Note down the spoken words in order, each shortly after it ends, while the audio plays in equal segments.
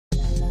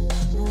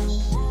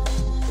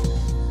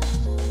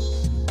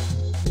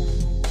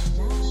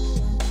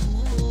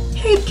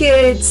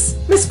kids,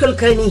 Miss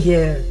Kulkarni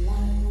here.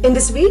 In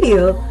this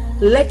video,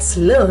 let's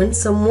learn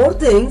some more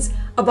things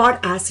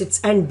about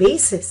acids and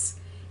bases.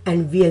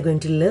 And we are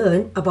going to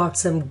learn about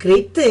some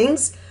great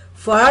things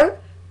for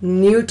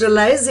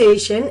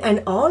neutralization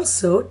and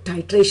also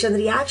titration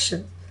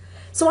reaction.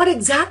 So what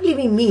exactly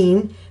we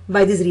mean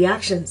by these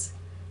reactions?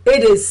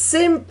 It is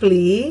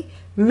simply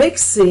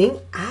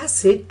mixing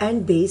acid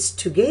and base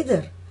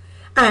together.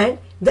 And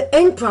the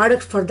end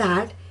product for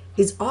that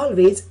is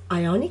always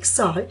ionic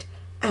salt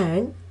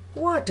and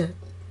water.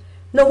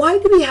 Now why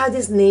do we have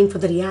this name for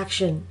the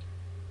reaction?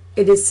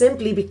 It is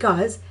simply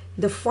because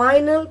the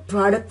final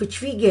product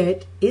which we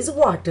get is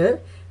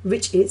water,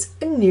 which is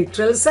a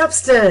neutral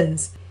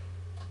substance.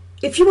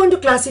 If you want to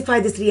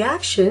classify this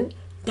reaction,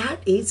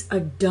 that is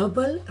a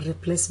double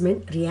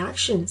replacement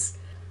reactions.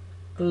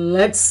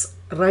 Let's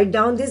write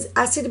down these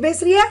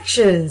acid-base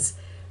reactions.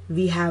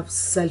 We have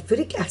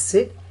sulfuric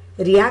acid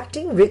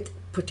reacting with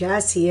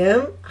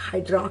potassium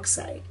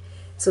hydroxide.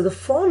 So the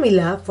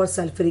formula for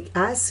sulfuric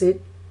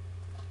acid,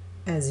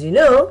 as you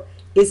know,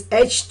 is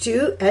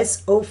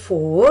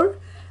H2SO4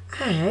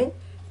 and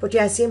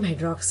potassium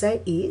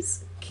hydroxide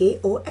is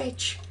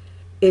KOH.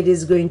 It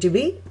is going to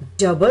be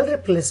double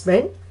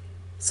replacement.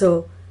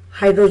 So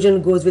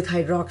hydrogen goes with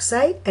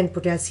hydroxide and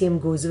potassium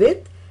goes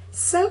with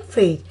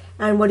sulfate.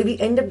 And what do we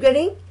end up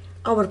getting?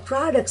 Our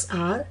products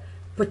are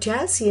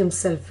potassium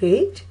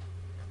sulfate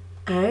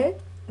and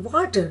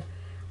water.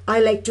 I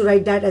like to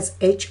write that as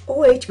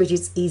HOH, which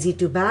is easy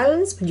to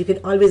balance, but you can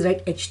always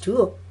write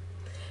H2O.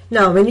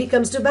 Now, when it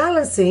comes to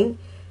balancing,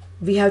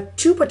 we have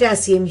 2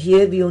 potassium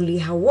here, we only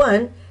have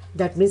 1.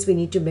 That means we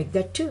need to make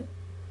that 2.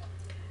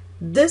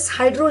 This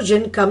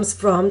hydrogen comes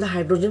from the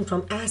hydrogen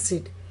from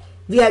acid.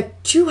 We have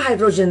 2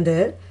 hydrogen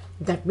there.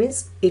 That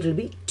means it will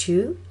be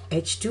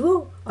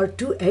 2H2O or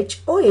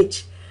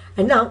 2HOH.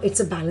 And now it's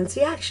a balanced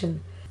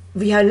reaction.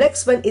 We have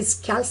next one is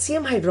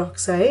calcium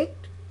hydroxide,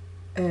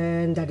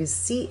 and that is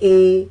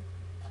CaOH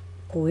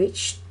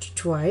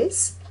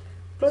twice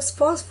plus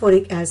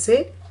phosphoric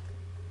acid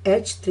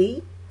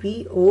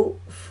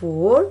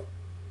H3PO4,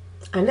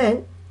 and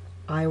then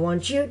I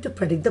want you to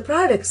predict the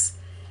products.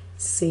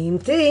 Same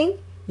thing,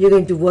 you're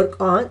going to work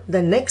on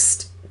the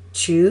next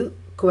 2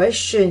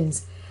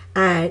 questions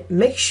and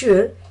make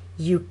sure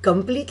you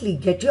completely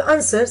get your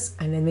answers,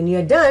 and then when you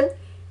are done,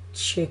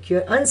 check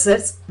your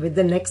answers with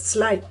the next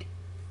slide.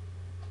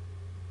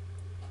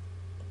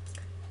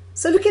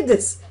 So look at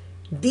this.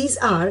 These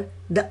are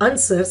the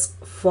answers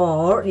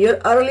for your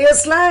earlier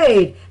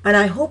slide, and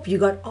I hope you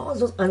got all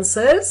those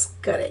answers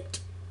correct.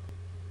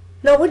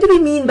 Now what do we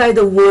mean by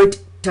the word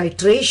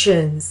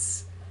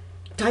titrations?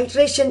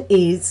 Titration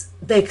is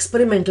the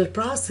experimental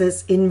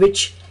process in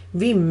which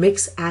we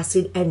mix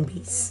acid and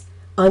base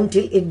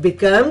until it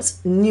becomes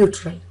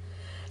neutral.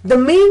 The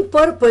main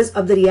purpose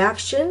of the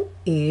reaction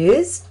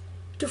is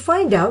to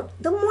find out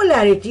the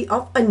molarity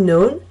of a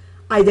known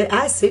either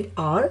acid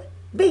or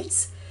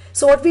base.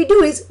 So what we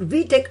do is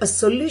we take a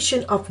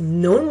solution of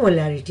known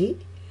molarity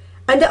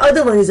and the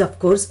other one is of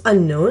course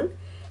unknown.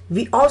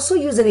 We also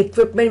use an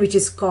equipment which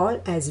is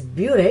called as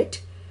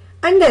burette,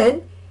 and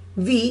then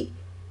we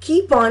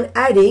keep on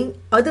adding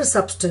other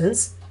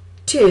substance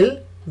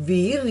till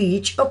we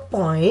reach a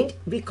point.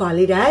 We call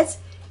it as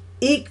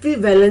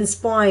equivalence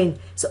point.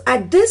 So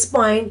at this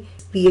point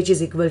pH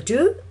is equal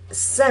to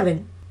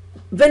 7.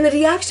 When the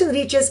reaction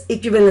reaches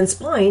equivalence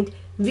point,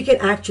 we can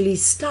actually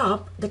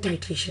stop the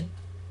titration,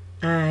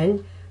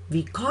 and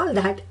we call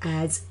that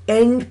as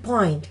end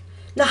point.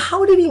 Now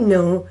how do we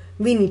know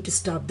we need to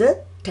stop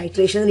the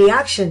titration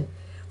reaction?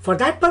 For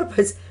that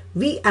purpose,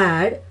 we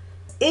add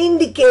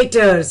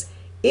indicators.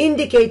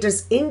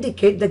 Indicators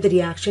indicate that the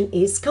reaction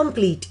is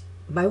complete.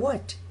 By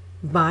what?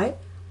 By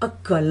a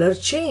color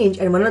change.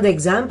 And one of the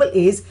example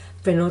is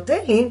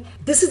phenolphthalein.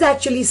 This is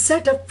actually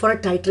set up for a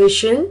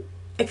titration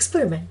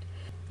experiment.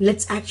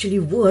 Let's actually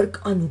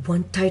work on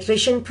one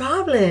titration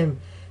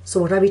problem. So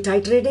what are we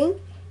titrating?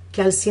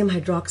 Calcium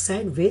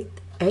hydroxide with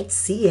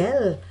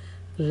HCl.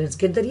 Let's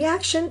get the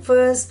reaction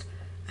first,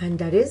 and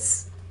that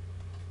is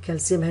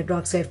calcium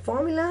hydroxide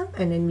formula,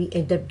 and then we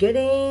end up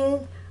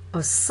getting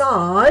a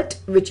salt,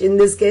 which in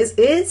this case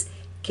is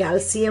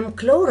calcium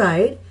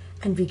chloride,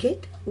 and we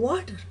get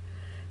water.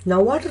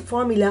 Now water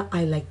formula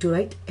I like to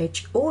write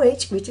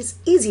HOH, which is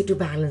easy to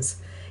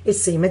balance.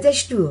 It's same as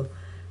H2O.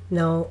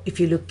 Now if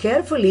you look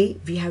carefully,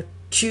 we have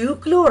 2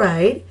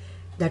 chloride.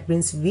 That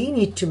means we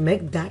need to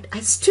make that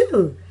as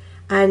 2.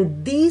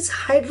 And these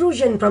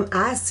hydrogen from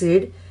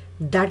acid,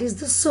 that is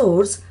the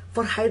source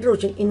for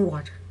hydrogen in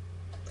water.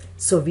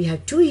 So we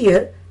have 2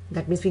 here.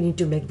 That means we need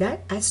to make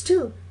that as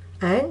 2.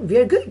 And we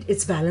are good.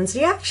 It's balanced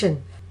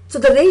reaction. So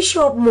the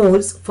ratio of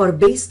moles for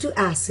base to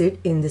acid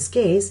in this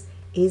case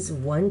is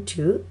 1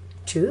 to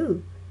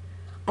 2.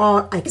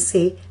 Or I can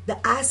say the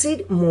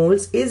acid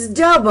moles is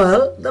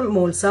double the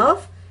moles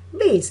of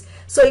base.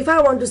 So if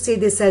I want to say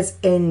this as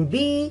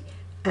NB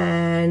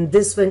and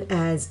this one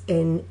as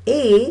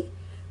Na,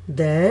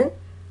 then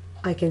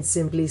I can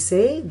simply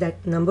say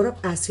that number of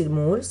acid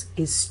moles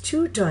is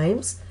 2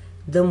 times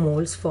the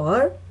moles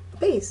for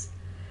base.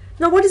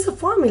 Now what is the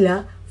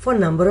formula for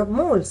number of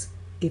moles?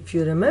 If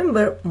you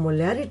remember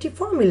molarity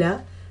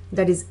formula,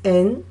 that is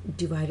N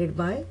divided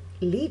by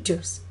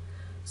liters.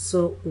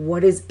 So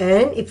what is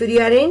N? If you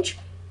rearrange,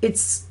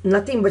 it's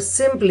nothing but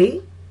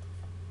simply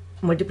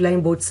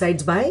multiplying both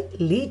sides by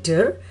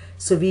liter.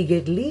 So we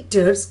get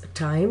liters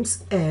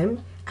times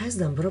M as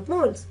number of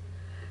moles.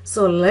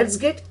 So let's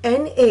get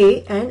Na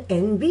and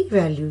Nb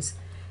values.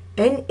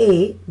 Na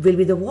will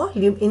be the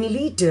volume in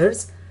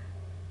liters.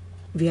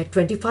 We had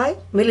 25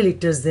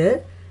 milliliters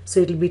there. So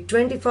it will be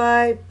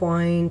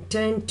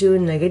 25.10 to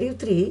negative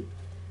 3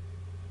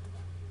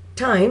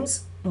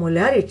 times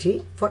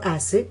molarity for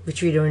acid,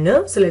 which we don't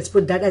know. So let's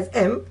put that as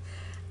M.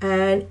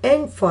 And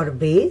N for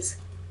base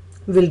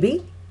will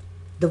be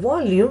the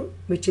volume,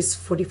 which is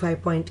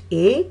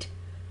 45.8.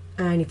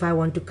 And if I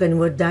want to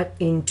convert that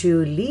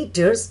into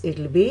liters, it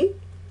will be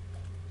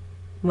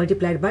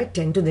multiplied by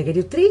 10 to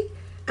negative 3.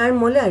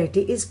 And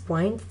molarity is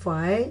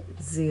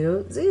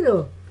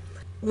 0.500.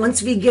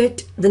 Once we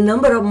get the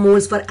number of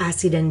moles for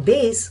acid and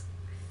base,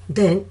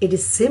 then it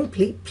is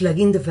simply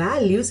plugging the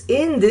values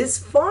in this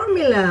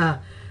formula,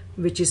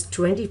 which is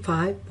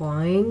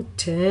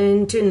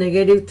 25.10 to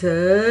negative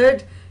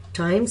third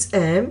times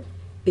M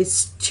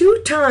is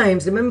 2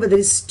 times, remember there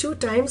is 2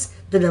 times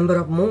the number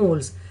of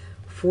moles,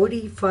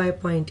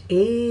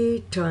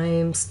 45.8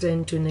 times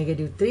 10 to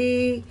negative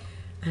 3,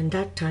 and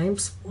that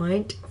times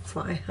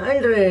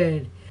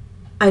 0.500.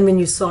 And when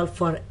you solve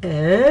for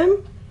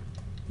M,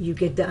 you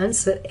get the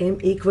answer M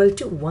equal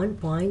to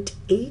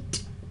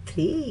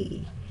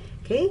 1.83.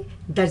 Okay,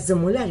 that's the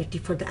molarity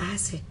for the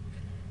acid.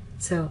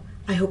 So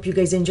I hope you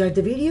guys enjoyed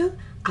the video.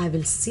 I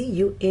will see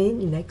you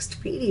in next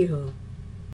video.